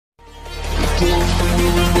কেমন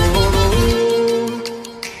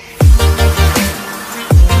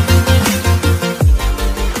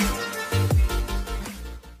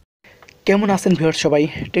আছেন ভিউয়ার্স সবাই?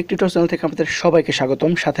 টেক টিউটর চ্যানেল থেকে আপনাদের সবাইকে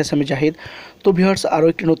স্বাগতম। সাথে আছে আমি জাহিদ। তো ভিউয়ার্স, আরও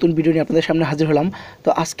একটি নতুন ভিডিও নিয়ে আপনাদের সামনে হাজির হলাম। তো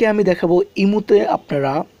আজকে আমি দেখাবো ইমোতে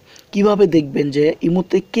আপনারা কিভাবে দেখবেন যে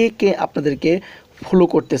ইমোতে কে কে আপনাদেরকে ফলো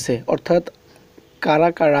করতেছে, অর্থাৎ কারা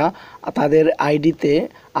কারা তাদের আইডিতে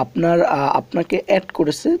আপনাকে অ্যাড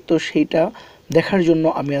করেছে। তো সেইটা দেখার জন্য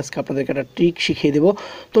আমি আজকে আপনাদেরকে একটা ট্রিক শিখিয়ে দেবো।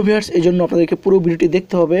 তো ভিউয়ার্স, এই জন্য আপনাদেরকে পুরো ভিডিওটি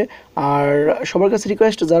দেখতে হবে। আর সবার কাছে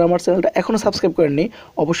রিকোয়েস্ট, যারা আমার চ্যানেলটা এখনও সাবস্ক্রাইব করেননি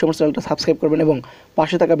অবশ্যই আমার চ্যানেলটা সাবস্ক্রাইব করবেন এবং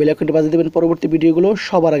পাশে থাকা বেল আইকনটি বাজিয়ে দেবেন পরবর্তী ভিডিওগুলো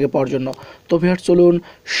সবার আগে পাওয়ার জন্য। তো ভিউয়ার্স, চলুন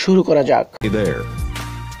শুরু করা যাক। Hey there.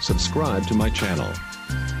 Subscribe to my channel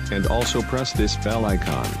and also press this bell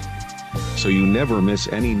icon so you never miss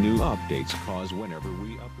any new updates cause whenever we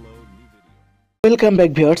upload new videos. Welcome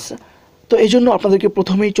back viewers. তো এই জন্য আপনাদেরকে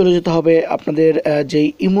প্রথমেই চলে যেতে হবে আপনাদের যেই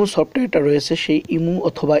ইমো সফটওয়্যারটা রয়েছে সেই ইমো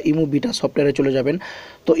অথবা ইমো বিটা সফটওয়্যারে চলে যাবেন।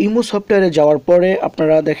 তো ইমো সফটওয়্যারে যাওয়ার পরে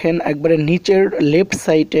আপনারা দেখেন একবারে নিচের লেফট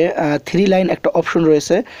সাইডে 3 লাইন একটা অপশন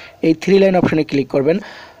রয়েছে। এই 3 লাইন অপশনে ক্লিক করবেন।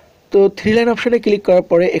 তো 3 লাইন অপশনে ক্লিক করার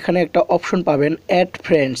পরে এখানে একটা অপশন পাবেন অ্যাড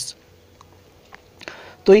ফ্রেন্ডস।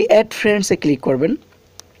 তো এই অ্যাড ফ্রেন্ডসে ক্লিক করবেন।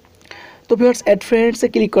 তো ভিউয়ার্স, অ্যাড ফ্রেন্ডসে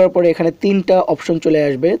ক্লিক করার পরে এখানে 3টা অপশন চলে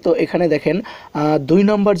আসবে। তো এখানে দেখেন 2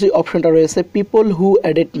 নম্বর যে অপশনটা রয়েছে পিপল হু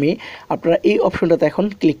অ্যাডেড মি, আপনারা এই অপশনটাতে এখন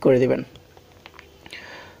ক্লিক করে দেবেন।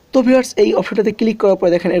 তো ভিউয়ার্স, এই অপশনটাতে ক্লিক করার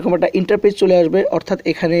পরে দেখেন এরকম একটা ইন্টারপেজ চলে আসবে, অর্থাৎ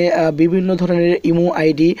এখানে বিভিন্ন ধরনের ইমো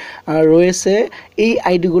আইডি রয়েছে। এই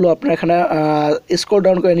আইডিগুলো আপনারা এখানে স্ক্রল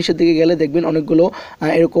ডাউন করে নিচের দিকে গেলে দেখবেন অনেকগুলো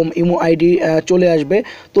এরকম ইমো আইডি চলে আসবে।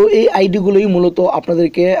 তো এই আইডিগুলোই মূলত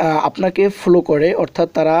আপনাকে ফলো করে, অর্থাৎ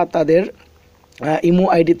তারা তাদের ইমো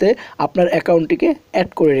আইডিতে আপনার অ্যাকাউন্টটিকে অ্যাড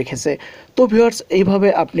করে রেখেছে। তো ভিউয়ার্স, এইভাবে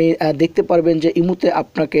আপনি দেখতে পারবেন যে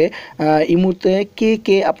ইমোতে কে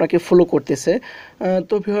কে আপনাকে ফলো করতেছে।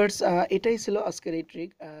 তো ভিউয়ার্স, এটাই ছিল আজকের এই ট্রিক।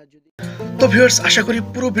 তো ভিউয়ার্স, আশা করি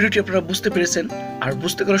পুরো ভিডিওটি আপনারা বুঝতে পেরেছেন। আর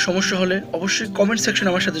বুঝতে কোনো সমস্যা হলে অবশ্যই কমেন্ট সেকশনে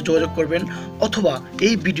আমার সাথে যোগাযোগ করবেন, অথবা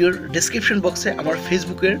এই ভিডিওর ডেসক্রিপশন বক্সে আমার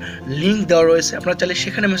ফেসবুকের লিঙ্ক দেওয়া রয়েছে, আপনারা চাইলে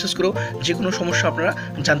সেখানে মেসেজ করেও যে কোনো সমস্যা আপনারা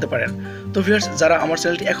জানতে পারেন। তো ভিউয়ার্স, যারা আমার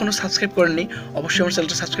চ্যানেলটি এখনও সাবস্ক্রাইব করেননি অবশ্যই আমার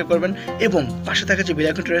চ্যানেলটা সাবস্ক্রাইব করবেন এবং পাশে থাকা যে বেল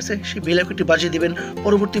আইকনটি রয়েছে সেই বেল আইকনটি বাজিয়ে দিবেন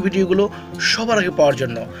পরবর্তী ভিডিওগুলো সবার আগে পাওয়ার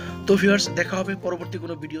জন্য। তো ভিউয়ার্স, দেখা হবে পরবর্তী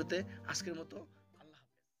কোনো ভিডিওতে। আজকের মতো